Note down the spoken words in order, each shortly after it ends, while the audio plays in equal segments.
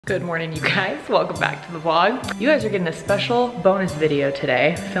Good morning, you guys. Welcome back to the vlog. You guys are getting a special bonus video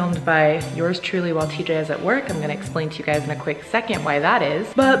today, filmed by yours truly while TJ is at work. I'm gonna explain to you guys in a quick second why that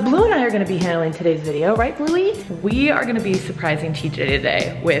is. But Blue and I are gonna be handling today's video, right, Bluey? We are gonna be surprising TJ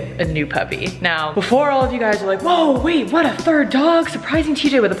today with a new puppy. Now, before all of you guys are like, whoa, wait, what, a third dog? Surprising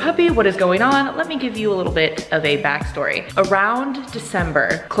TJ with a puppy? What is going on? Let me give you a little bit of a backstory. Around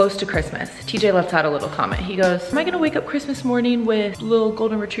December, close to Christmas, TJ left out a little comment. He goes, am I gonna wake up Christmas morning with a little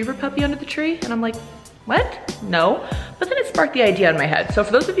golden retriever puppy under the tree? And I'm like, what? No. But then it sparked the idea in my head. So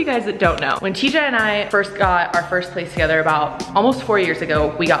for those of you guys that don't know, when TJ and I first got our first place together about almost 4 years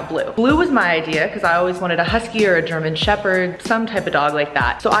ago, we got Blue. Blue was my idea because I always wanted a husky or a German shepherd, some type of dog like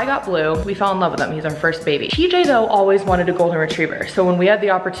that. So I got Blue. We fell in love with him. He's our first baby. TJ though always wanted a golden retriever. So when we had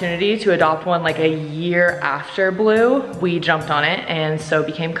the opportunity to adopt one like a year after Blue, we jumped on it and so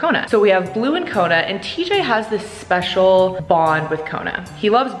became Kona. So we have Blue and Kona, and TJ has this special bond with Kona.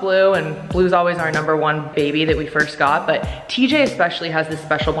 He loves Blue, and Blue's always our #1 baby that we first got, but TJ especially has this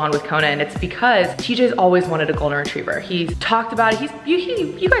special bond with Kona, and it's because TJ's always wanted a golden retriever. He's talked about it.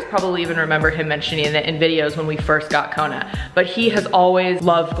 You guys probably even remember him mentioning it in videos when we first got Kona, but he has always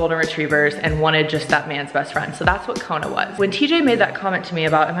loved golden retrievers and wanted just that man's best friend. So that's what Kona was. When TJ made that comment to me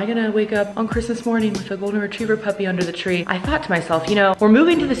about, am I gonna wake up on Christmas morning with a golden retriever puppy under the tree? I thought to myself, you know, we're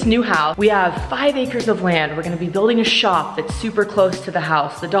moving to this new house. We have 5 acres of land. We're gonna be building a shop that's super close to the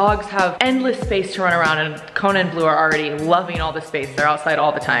house. The dogs have endless space to run around, and Kona and Blue are already loving all the space. They're outside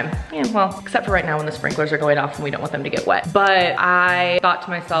all the time. Yeah, well, except for right now when the sprinklers are going off and we don't want them to get wet. But I thought to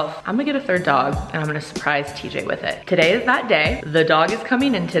myself, I'm gonna get a third dog and I'm gonna surprise TJ with it. Today is that day. The dog is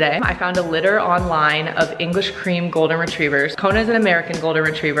coming in today. I found a litter online of English cream golden retrievers. Kona is an American golden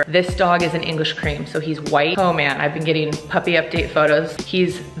retriever. This dog is an English cream, so he's white. Oh man, I've been getting puppy update photos.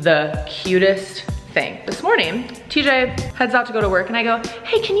 He's the cutest thing. This morning, TJ heads out to go to work and I go,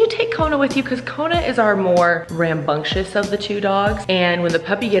 hey, can you take Kona with you? Because Kona is our more rambunctious of the 2 dogs. And when the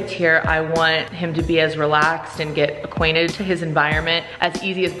puppy gets here, I want him to be as relaxed and get acquainted to his environment as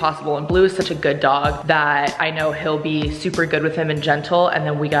easy as possible. And Blue is such a good dog that I know he'll be super good with him and gentle. And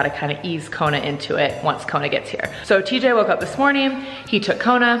then we gotta kind of ease Kona into it once Kona gets here. So TJ woke up this morning, he took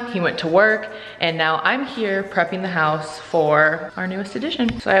Kona, he went to work, and now I'm here prepping the house for our newest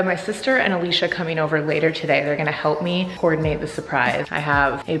addition. So I have my sister and Alicia coming over later today. They're gonna help me coordinate the surprise. I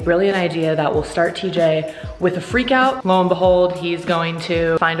have a brilliant idea that will start TJ with a freak out. Lo and behold, he's going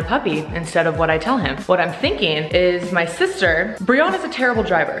to find a puppy instead of what I tell him. What I'm thinking is my sister, Brianna's a terrible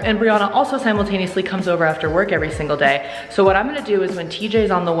driver, and Brianna also simultaneously comes over after work every single day. So what I'm gonna do is when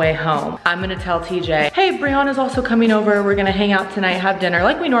TJ's on the way home, I'm gonna tell TJ, hey, Brianna's also coming over. We're gonna hang out tonight, have dinner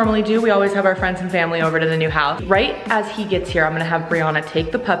like we normally do. We always have our friends and family over to the new house. Right as he gets here, I'm gonna have Brianna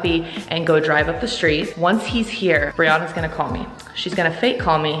take the puppy and go drive up the street. Once he's here, Brianna's gonna call me. She's gonna fake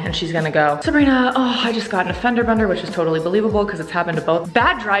call me and she's gonna go, Sabrina, oh, I just got in a fender bender, which is totally believable because it's happened to both.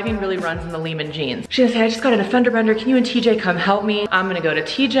 Bad driving really runs in the Lehman genes. She's gonna say, I just got in a fender bender. Can you and TJ come help me? I'm gonna go to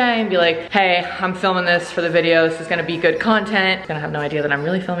TJ and be like, hey, I'm filming this for the video. This is gonna be good content. He's gonna have no idea that I'm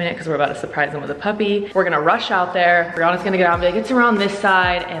really filming it because we're about to surprise him with a puppy. We're gonna rush out there. Brianna's gonna get out and be like, it's around this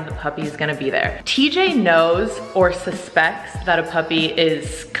side, and the puppy is gonna be there. TJ knows or suspects that a puppy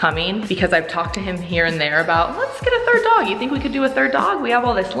is coming because I've talked to him here and there about, let's get a third dog. You think we could do a third dog? We have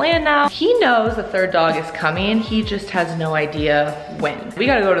all this land now. He knows a third dog is coming. He just has no idea when. We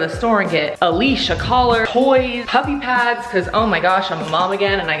gotta go to the store and get a leash, a collar, toys, puppy pads, because oh my gosh, I'm a mom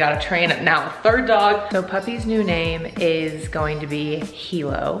again and I gotta train now a third dog. So puppy's new name is going to be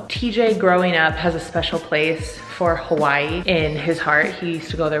Hilo. TJ growing up has a special place for Hawaii in his heart. He used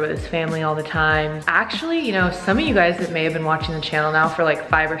to go there with his family all the time. Actually, you know, some of you guys that may have been watching the channel now for like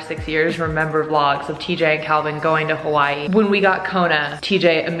 5 or 6 years remember vlogs of TJ and Calvin going to Hawaii. When we got Kona,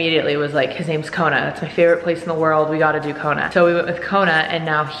 TJ immediately was like, his name's Kona. That's my favorite place in the world. We gotta do Kona. So we went with Kona, and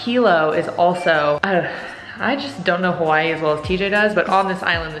now Hilo is also, I just don't know Hawaii as well as TJ does, but on this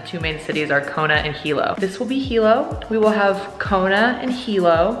island, the 2 main cities are Kona and Hilo. This will be Hilo. We will have Kona and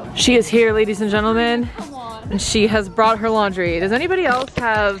Hilo. She is here, ladies and gentlemen. And she has brought her laundry. Does anybody else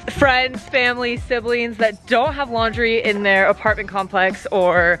have friends, family, siblings that don't have laundry in their apartment complex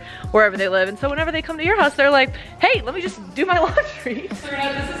or wherever they live? And so whenever they come to your house, they're like, hey, let me just do my laundry.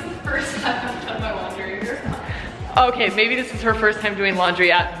 Serena, this is the first time I've done my laundry. Okay, maybe this is her first time doing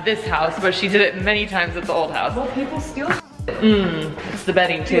laundry at this house, but she did it many times at the old house. Well, people steal it's the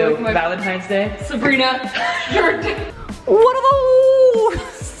bedding too. Valentine's Day. Sabrina, you're what are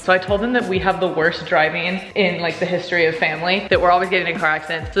those? So So I told him that we have the worst driving in like the history of family, that we're always getting in car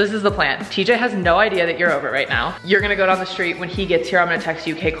accidents. So this is the plan. TJ has no idea that you're over right now. You're gonna go down the street. When he gets here, I'm gonna text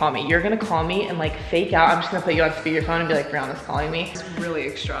you, okay, call me. You're gonna call me and like fake out. I'm just gonna put you on speakerphone and be like, Brianna's calling me. It's really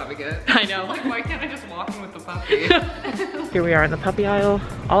extravagant. I know. Like, why can't I just walk in with the puppy? Here we are in the puppy aisle.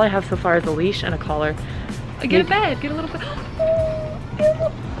 All I have so far is a leash and a collar. Get a bed, get a little bed.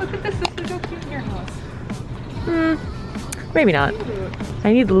 Look at this, this is so cute in your house. Maybe not.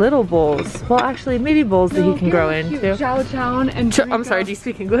 I need little bowls. Well, actually, maybe bowls that he can grow into. Chow down and I'm sorry, do you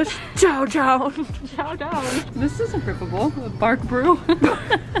speak English? Chow down. chow down. This isn't rippable. A bark brew.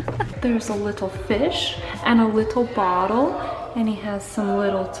 There's a little fish and a little bottle, and he has some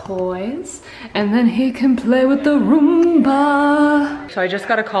little toys, and then he can play with the Roomba. So I just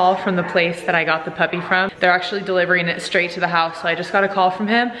got a call from the place that I got the puppy from. They're actually delivering it straight to the house. So I just got a call from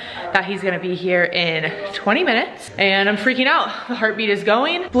him that he's gonna be here in 20 minutes. And I'm freaking out. The heartbeat is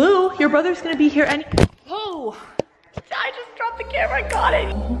going. Blue, your brother's gonna be here any— Oh, I just dropped the camera, I got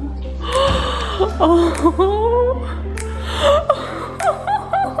it.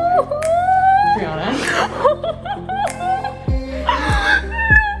 Brianna.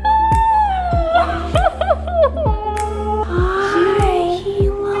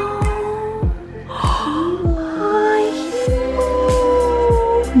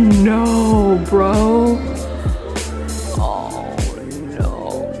 No, bro. Oh,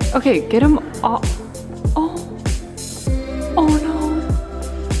 no. Okay, get him off. Oh. Oh, no.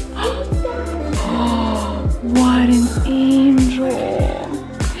 What an angel.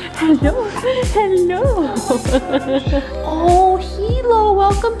 Hello. Hello. Oh, Hilo,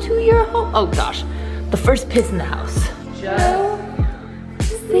 welcome to your home. Oh gosh, the first piss in the house. Joe,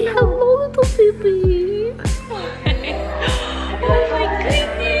 say hello, little baby. Oh my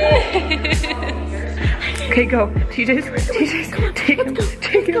goodness. Okay, go. TJ's,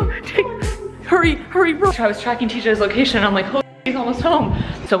 take him. Hurry, bro. I was tracking TJ's location and I'm like, oh, he's almost home.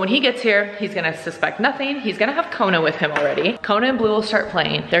 So when he gets here, he's gonna suspect nothing. He's gonna have Kona with him already. Kona and Blue will start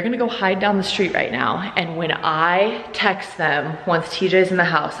playing. They're gonna go hide down the street right now. And when I text them, once TJ's in the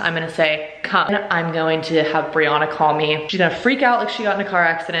house, I'm gonna say, come. I'm going to have Brianna call me. She's gonna freak out like she got in a car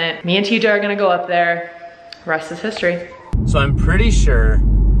accident. Me and TJ are gonna go up there. Rest is history. So I'm pretty sure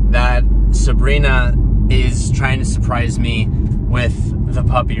that Sabrina is trying to surprise me with the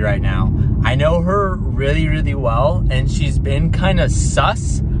puppy right now. I know her really, really well, and she's been kind of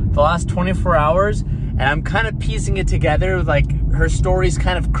sus the last 24 hours, and I'm kind of piecing it together, like her story's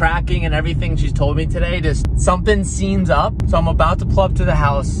kind of cracking and everything she's told me today, just something seems up. So I'm about to pull up to the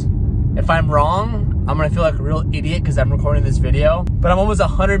house. If I'm wrong, I'm gonna feel like a real idiot because I'm recording this video, but I'm almost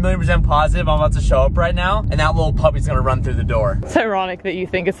 100,000,000% positive I'm about to show up right now, and that little puppy's gonna run through the door. It's ironic that you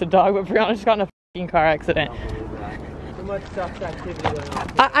think it's a dog, but Brianna just got in a fucking car accident. So much sus activity going on.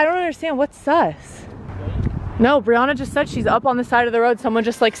 I don't understand, what's sus? No, Brianna just said she's up on the side of the road. Someone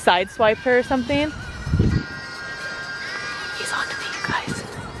just like sideswiped her or something. He's on to me, you guys.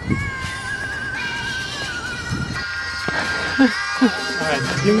 Alright,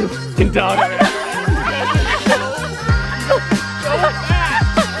 give me the fucking dog.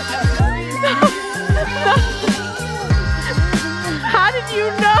 How did you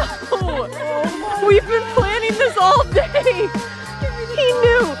know? We've been planning this all day. He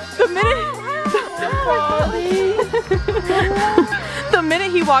knew. The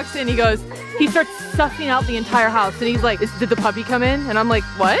minute he walks in, he starts sussing out the entire house, and he's like, did the puppy come in? And I'm like,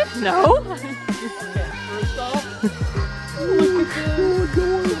 what? No. Okay, first off,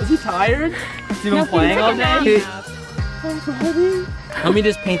 is he tired? Has he been playing all day? Let me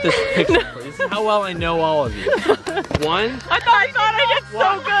just paint this picture for you. This is how well I know all of you. One, I thought I did so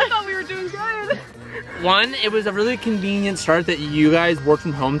good. I thought we were doing good. One, it was a really convenient start that you guys worked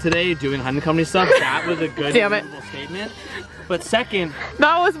from home today doing hunting company stuff. That was a good believable statement. But second,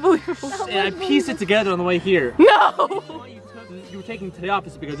 that was believable. And I pieced it together on the way here. No! You were taking to the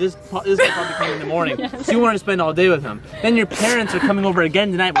office because this is probably coming in the morning. Yes. So you wanted to spend all day with him. Then your parents are coming over again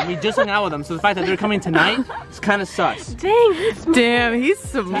tonight when we just hung out with them. So the fact that they're coming tonight is kind of sus. Dang, he's smart. Damn, he's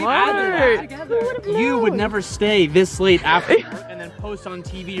smart. You would never stay this late after work and then post on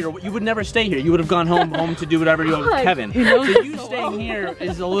TV, or you would never stay here. You would have gone home to do whatever you want with Kevin. So you staying here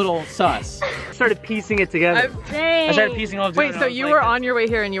is a little sus. I started piecing it together. I started piecing all together. Wait, so you were on your way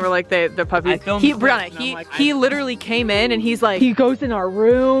here and you were like the puppy. He literally came in and he's like, he goes in our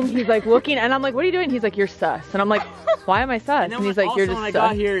room, he's like looking, and I'm like, what are you doing? He's like, you're sus. And I'm like, why am I sus? And he's like, you're just sus. When I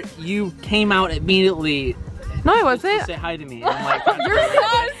got here, you came out immediately. No, I wasn't. To say hi to me. I'm like, you're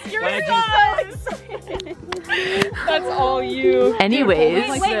sus. You're so excited. That's all you.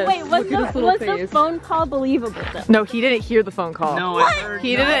 Anyways. Wait, was the phone call believable though? No, he didn't hear the phone call. No, I heard.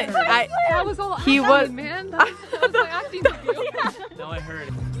 He didn't. That was all He acting, was. man. That was my acting review. No, I heard.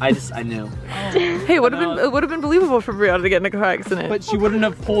 I knew. Hey, it would have been believable for Brianna to get in a car accident. But she wouldn't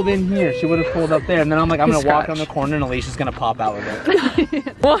have pulled in here. She would have pulled up there, and then I'm like, I'm gonna walk Scratch. on the corner, and Alicia's gonna pop out with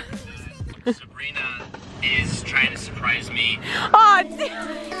it. What? Sabrina is trying to surprise me. Oh, I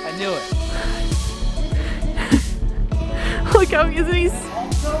knew it. look how isn't he?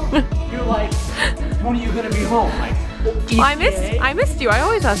 You're like, when are you gonna be home? Like, I missed you. I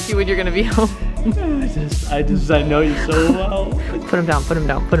always ask you when you're gonna be home. I know you so well. Put him down. Put him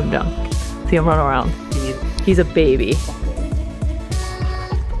down. Put him down. See him run around. He's a baby.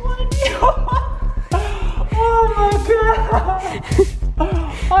 Oh my god!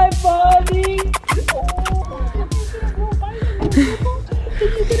 Hi, buddy!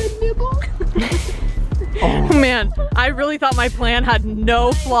 Oh man, I really thought my plan had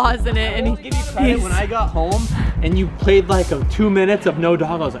no flaws in it, and I'll give you credit. When I got home and you played like 2 minutes of no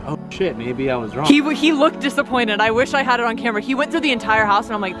dog, I was like, oh shit, maybe I was wrong. he looked disappointed. I wish I had it on camera. He went through the entire house,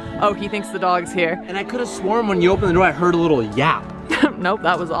 and I'm like, oh, he thinks the dog's here. And I could have sworn when you opened the door, I heard a little yap. Nope,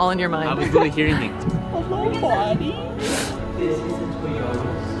 that was all in your mind. I was really hearing things. Hello, buddy. This is a Toyota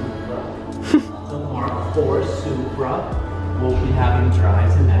Supra. The Mark IV Supra. We'll be having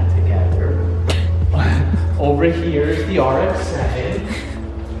drives in that together. Over here is the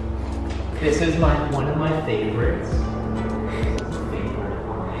RX-7. This is one of my favorites.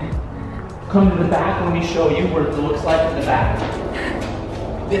 Come to the back, let me show you what it looks like in the back.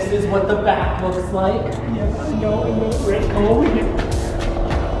 This is what the back looks like. Yes, I know, Rick. Come over here.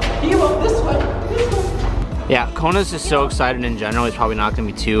 You love this one. Yeah, Kona's just so excited in general. He's probably not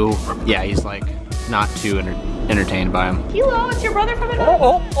gonna be too, he's like not too entertained by him. Hello, it's your brother from another.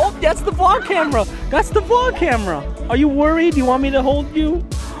 Oh, that's the vlog camera. That's the vlog camera. Are you worried? You want me to hold you?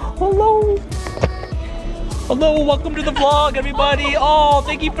 Hello. Hello, welcome to the vlog, everybody. Oh,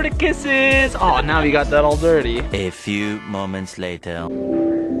 thank you for the kisses. Oh, now you got that all dirty. A few moments later.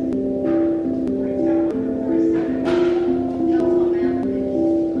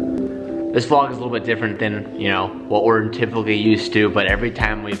 This vlog is a little bit different than, you know, what we're typically used to, but every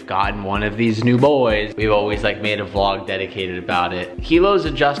time we've gotten one of these new boys, we've always like made a vlog dedicated about it. Hilo's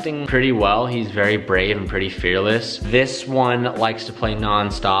adjusting pretty well. He's very brave and pretty fearless. This one likes to play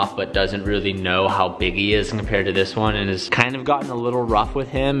non-stop, but doesn't really know how big he is compared to this one, and has kind of gotten a little rough with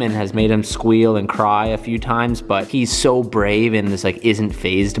him and has made him squeal and cry a few times, but he's so brave and just like isn't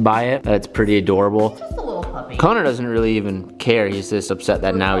fazed by it. That's pretty adorable. Just a little puppy. Connor doesn't really even care. He's just upset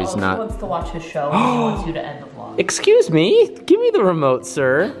that now he's not. He wants to watch his show and he wants you to end the vlog. Excuse me, give me the remote,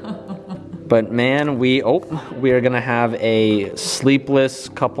 sir. But man, we are gonna have a sleepless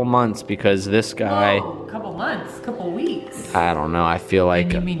couple months because this guy. Whoa, couple months, couple weeks. I don't know. I feel like.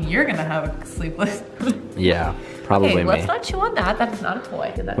 And you mean you're gonna have a sleepless? Yeah, probably Okay, me. let's not chew on that. That is not a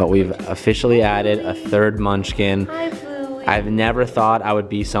toy. But we've officially added a third munchkin. Hi, Bluey. I've never thought I would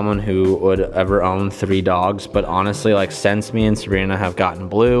be someone who would ever own 3 dogs, but honestly, like since me and Sabrina have gotten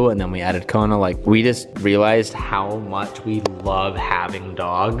Blue and then we added Kona, like we just realized how much we love having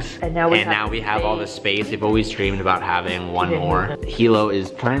dogs. And now we have all the space. We've always dreamed about having one more. Hilo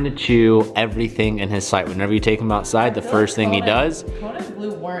is trying to chew everything in his sight. Whenever you take him outside, the first thing he does. Kona and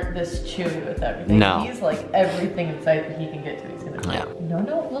Blue weren't this chewy with everything. No. He's like everything in sight that he can get to. He's gonna Yeah.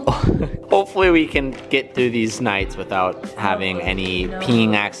 No, look. Hopefully we can get through these nights without having any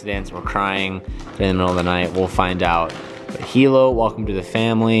peeing accidents or crying in the middle of the night. We'll find out. But Hilo, welcome to the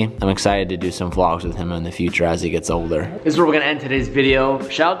family. I'm excited to do some vlogs with him in the future as he gets older. This is where we're gonna end today's video.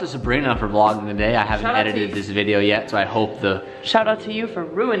 Shout out to Sabrina for vlogging today. I haven't edited this video yet, so I hope the... Shout out to you for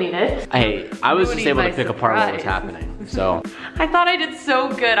ruining it. Hey, I was just able to my pick apart what was surprise. happening, so... I thought I did so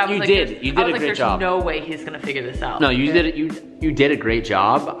good. I was You like, did. there's- You I did was a like, great there's job. no way he's gonna figure this out. No, you did it. You did a great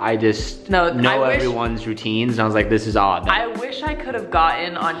job. I just know wish- everyone's routines, and I was like, this is odd. I wish I could have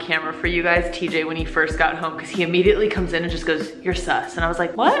gotten on camera for you guys, TJ, when he first got home, because he immediately comes in and just goes, "You're sus." And I was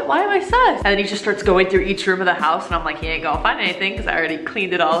like, what? Why am I sus? And then he just starts going through each room of the house, and I'm like, he ain't gonna find anything, because I already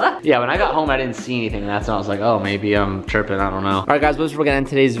cleaned it all up. Yeah, when I got home, I didn't see anything. That's when I was like, oh, maybe I'm tripping. I don't know. All right, guys, this is what we're gonna end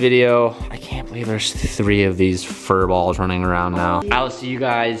today's video. I can't believe there's 3 of these fur balls running around now. I will see you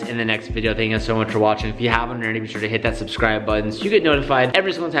guys in the next video. Thank you guys so much for watching. If you haven't already, be sure to hit that subscribe button so you get notified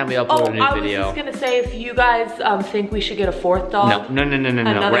every single time we upload a new I was video. just gonna say, if you guys think we should get a 4th dog. No.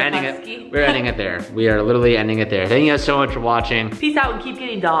 Another We're ending husky? it. We're ending it there. We are literally ending it there. Thank you guys so much for watching. Peace out and keep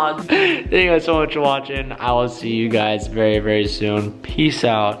getting dogs. Thank you guys so much for watching. I will see you guys very, very soon. Peace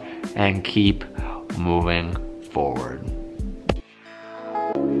out and keep moving forward.